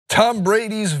Tom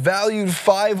Brady's valued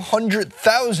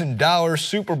 $500,000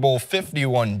 Super Bowl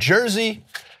 51 jersey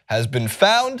has been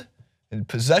found in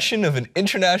possession of an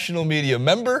international media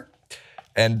member.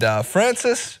 And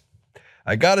Francis,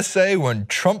 I gotta say, when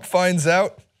Trump finds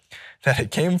out that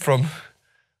it came from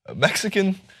a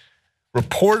Mexican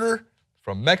reporter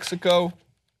from Mexico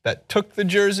that took the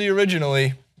jersey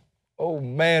originally, oh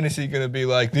man, is he gonna be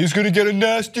like, he's gonna get a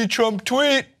nasty Trump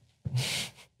tweet.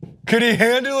 Could he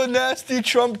handle a nasty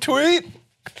Trump tweet?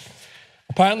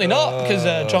 Apparently not,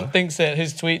 because Trump thinks that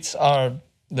his tweets are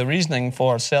the reasoning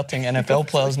for certain NFL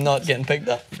players not getting picked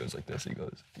up. He goes like this, he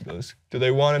goes, do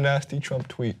they want a nasty Trump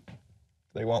tweet? Do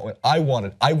they want one? I want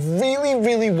it. I really,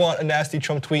 really want a nasty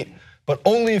Trump tweet, but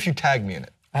only if you tag me in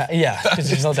it. Yeah, because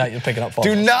there's no doubt you're picking up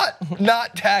followers. Do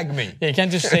not tag me. Yeah, you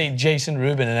can't just say Jason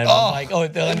Rubin and everyone's like, oh,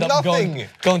 they'll end up going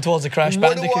towards the Crash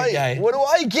Bandicoot guy. What do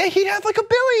I get? He'd have like 1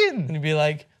 billion. And he'd be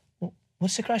like,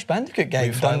 what's the Crash Bandicoot guy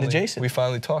done to Jason? We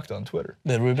finally talked on Twitter.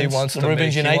 The Rubins, he wants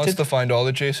to find all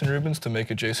the Jason Rubins to make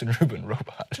a Jason Rubin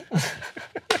robot.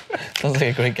 Sounds like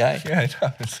a great guy. Yeah, I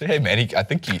know. Hey man, I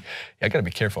gotta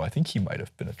be careful. I think he might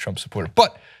have been a Trump supporter,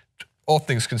 but all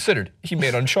things considered, he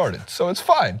made Uncharted, so it's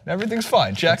fine. Everything's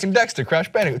fine. Jack and Dexter,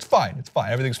 Crash Bandicoot, it's fine. It's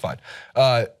fine. Everything's fine.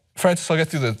 Francis, I'll get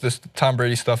through this Tom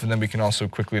Brady stuff, and then we can also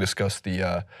quickly discuss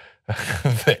the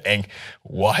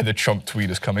why the Trump tweet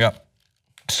is coming up.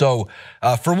 So,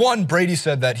 for one, Brady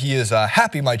said that he is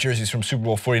happy my jerseys from Super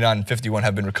Bowl 49 and 51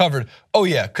 have been recovered. Oh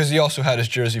yeah, because he also had his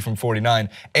jersey from 49,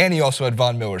 and he also had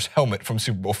Von Miller's helmet from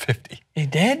Super Bowl 50. He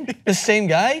did? The same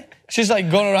guy? She's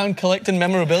like going around collecting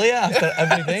memorabilia after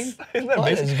everything?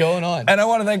 What is going on? And I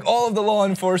want to thank all of the law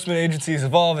enforcement agencies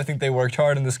involved. I think they worked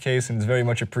hard in this case, and it's very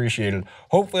much appreciated.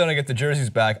 Hopefully when I get the jerseys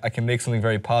back, I can make something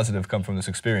very positive come from this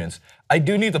experience. I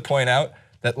do need to point out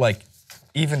that, like,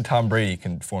 even Tom Brady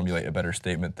can formulate a better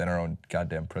statement than our own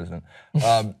goddamn president.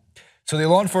 So the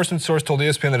law enforcement source told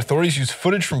ESPN that authorities used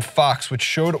footage from Fox which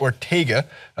showed Ortega,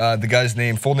 the guy's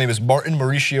full name is Martin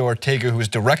Mauricio Ortega, who was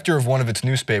director of one of its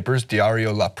newspapers,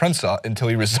 Diario La Prensa, until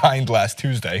he resigned last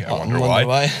Tuesday. I wonder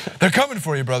why. They're coming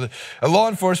for you, brother. A law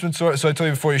enforcement source, so I told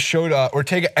you before, he showed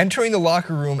Ortega entering the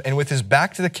locker room and with his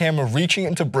back to the camera, reaching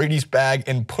into Brady's bag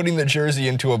and putting the jersey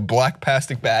into a black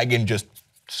plastic bag and just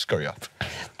scurry off.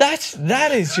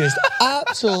 That is just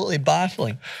absolutely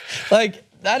baffling. Like,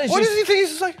 that is what does he think? He's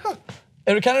just like, huh.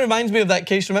 It kind of reminds me of that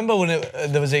case. Remember when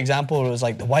there was an example where it was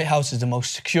like the White House is the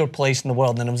most secure place in the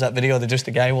world, and then there was that video of just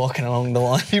a guy walking along the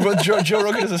lawn. Joe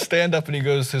Rogan does a stand-up, and he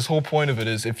goes, his whole point of it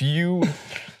is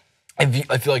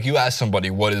I feel like you ask somebody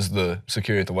what is the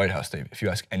security at the White House, if you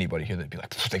ask anybody here, they'd be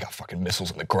like, they got fucking missiles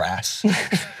in the grass,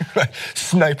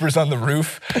 snipers on the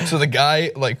roof. So the guy,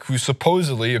 like, who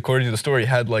supposedly, according to the story,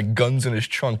 had like guns in his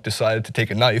trunk, decided to take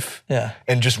a knife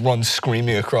and just run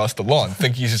screaming across the lawn,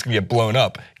 think he's just gonna get blown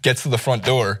up, gets to the front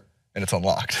door, and it's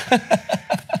unlocked.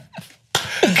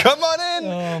 Come on in.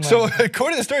 Oh, so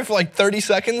according to the story, for like 30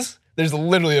 seconds, there's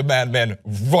literally a madman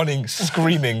running,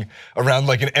 screaming around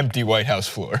like an empty White House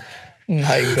floor.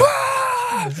 My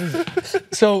God.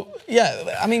 So,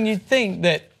 yeah, I mean, you'd think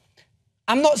that,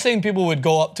 I'm not saying people would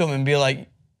go up to him and be like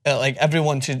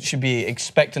everyone should be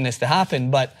expecting this to happen,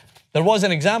 but there was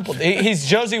an example. His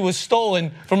jersey was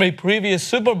stolen from a previous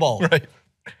Super Bowl. Right.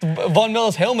 Von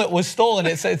Miller's helmet was stolen.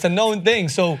 It's a known thing.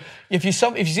 So if you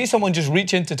see someone just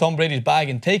reach into Tom Brady's bag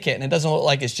and take it, and it doesn't look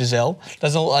like it's Giselle,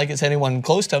 doesn't look like it's anyone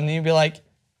close to him, then you'd be like,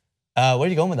 where are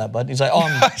you going with that, bud? He's like, oh,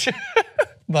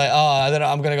 I don't know,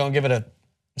 I'm gonna go and give it a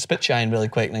spit shine really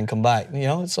quick and then come back. You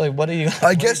know, it's like, what are you?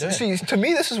 I guess, see, to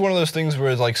me, this is one of those things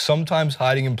where it's like sometimes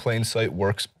hiding in plain sight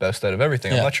works best out of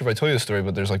everything. I'm not sure if I told you the story,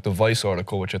 but there's like the Vice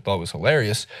article, which I thought was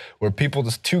hilarious, where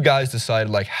two guys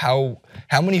decided like how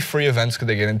many free events could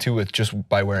they get into with just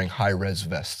by wearing high-res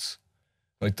vests.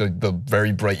 Like the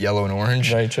very bright yellow and orange.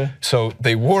 Very true. So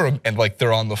they wore them and like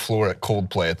they're on the floor at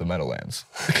Coldplay at the Meadowlands.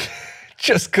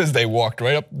 Just because they walked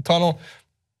right up the tunnel.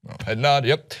 Head nod,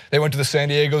 yep. They went to the San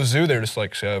Diego Zoo. They're just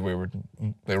like,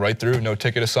 they right through, no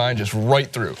ticket assigned, just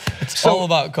right through. It's all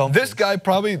about confidence. This guy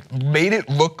probably made it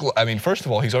look, I mean, first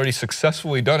of all, he's already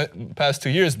successfully done it in the past 2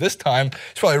 years. This time,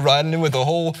 he's probably riding in with a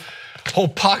whole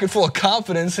pocket full of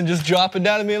confidence and just dropping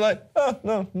down and being like, oh,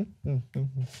 no.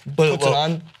 Puts it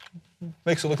on.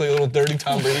 Makes it look like a little dirty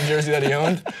Tom Brady jersey that he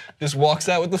owned. Just walks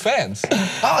out with the fans.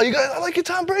 Oh, you guys, I like your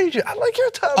Tom Brady jersey. I like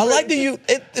your Tom Brady. I like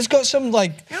that it's got some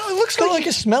like, you know, it looks like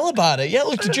a smell about it. Yeah,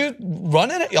 look, did you run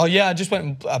in it? Oh yeah, I just went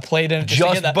and I played in it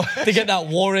to get that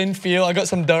Warren feel. I got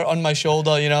some dirt on my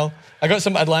shoulder, you know. I got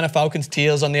some Atlanta Falcons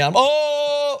tears on the arm.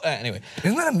 Oh, Anyway.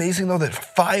 Isn't that amazing though that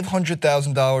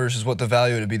 $500,000 is what the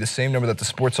value would be, the same number that the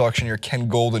sports auctioneer Ken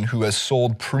Golden, who has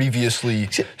sold previously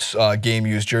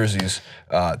game-used jerseys,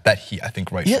 that I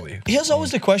think rightfully. Here's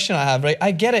always the question I have, right?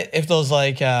 I get it if there's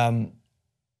like,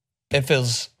 if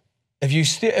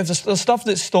the stuff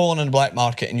that's stolen in the black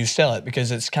market and you sell it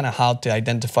because it's kind of hard to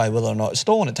identify whether or not it's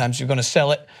stolen. At times you're going to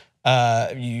sell it.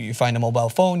 You find a mobile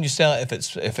phone, you sell it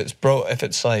if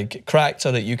it's like cracked,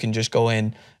 so that you can just go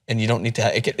in and you don't need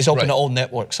to. It's open to all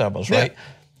network servers, right?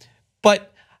 Yeah.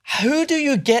 But who do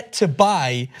you get to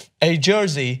buy a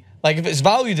jersey? Like if it's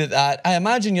valued at that, I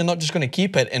imagine you're not just going to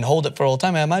keep it and hold it for all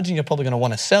time. I imagine you're probably going to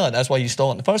want to sell it. That's why you stole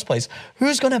it in the first place.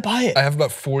 Who's going to buy it? I have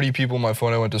about 40 people on my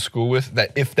phone I went to school with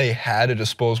that if they had a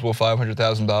disposable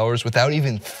 $500,000 without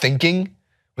even thinking,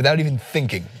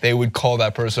 they would call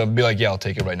that person and be like, yeah, I'll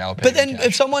take it right now. But then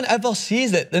if someone ever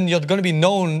sees it, then you're going to be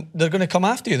known, they're going to come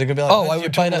after you. They're going to be like, oh, I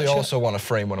would totally also want to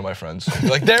frame one of my friends. Be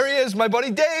like, there he is, my buddy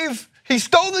Dave. He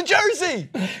stole the jersey.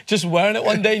 Just wearing it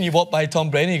one day and you walk by Tom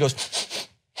Brady and he goes,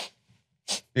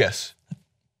 yes.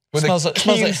 With a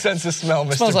keen sense of smell,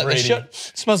 Mr. Brady.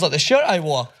 Smells like the shirt I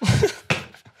wore.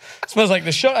 Smells like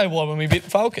the shirt I wore when we beat the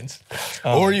Falcons.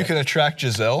 Or you can attract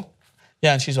Giselle.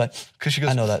 Yeah, and she's like, because she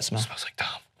goes, I know that smell. Smells like Tom.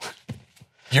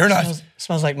 You're not.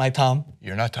 Smells like my Tom.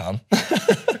 You're not Tom.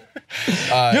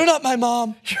 You're not my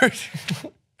mom.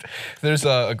 There's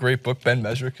a great book. Ben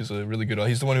Mesrick is a really good.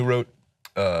 He's the one who wrote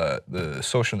the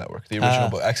Social Network, the original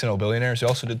book, Accidental Billionaires. He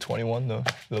also did 21,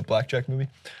 the Blackjack movie.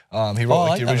 He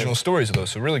wrote the original stories of those.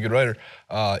 So really good writer.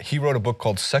 He wrote a book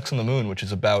called Sex on the Moon, which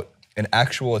is about an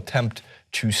actual attempt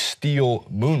to steal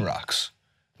moon rocks,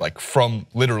 like from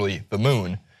literally the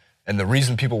moon. And the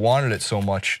reason people wanted it so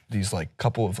much, these like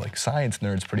couple of like science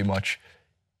nerds pretty much,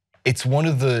 it's one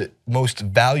of the most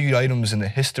valued items in the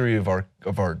history of our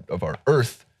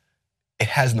Earth. It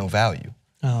has no value.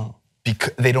 Oh.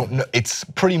 Because they don't know, it's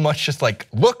pretty much just like,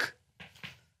 look,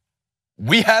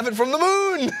 we have it from the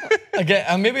moon.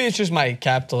 Again, maybe it's just my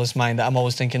capitalist mind that I'm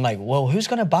always thinking like, well, who's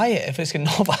gonna buy it if it's got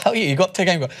no value? You got to take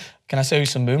it and go, can I sell you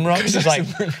some moon rocks? It's like,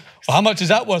 well, how much is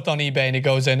that worth on eBay? And he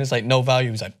goes in, it's like no value.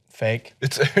 He's like, fake.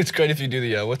 It's great if you do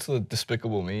the, what's the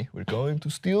Despicable Me? We're going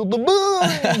to steal the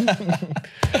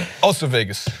moon. Also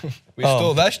Vegas. We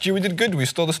stole, last year we did good. We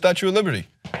stole the Statue of Liberty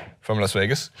from Las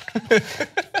Vegas.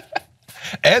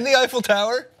 And the Eiffel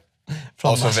Tower. From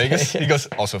also Vegas. He goes,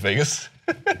 also Vegas.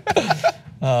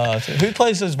 Who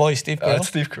plays his voice, Steve Carell? It's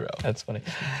Steve Carell. That's funny.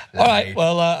 All right,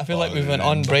 well, I feel like we've been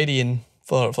on Brady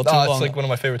for too long. It's like one of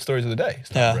my favorite stories of the day.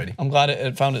 Tom Brady. I'm glad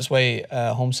it found its way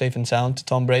home safe and sound to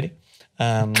Tom Brady.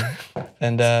 And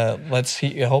I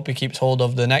hope he keeps hold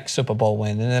of the next Super Bowl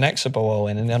win and the next Super Bowl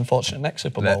win and the unfortunate next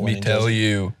Super Bowl win. Let me tell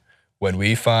you, when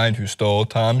we find who stole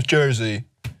Tom's jersey,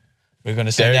 we're going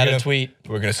to send out a tweet.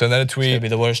 We're going to send out a tweet. It's going to be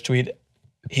the worst tweet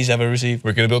he's ever received.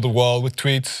 We're going to build a wall with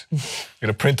tweets. We're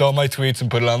going to print all my tweets and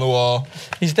put it on the wall.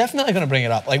 He's definitely going to bring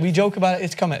it up. Like we joke about it,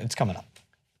 it's coming up.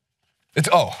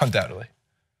 Undoubtedly.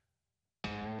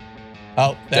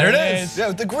 Oh, there it is.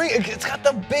 Yeah, the green. It's got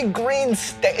the big green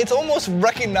stain. It's almost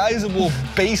recognizable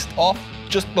based off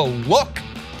just the look.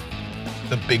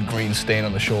 The big green stain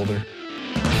on the shoulder.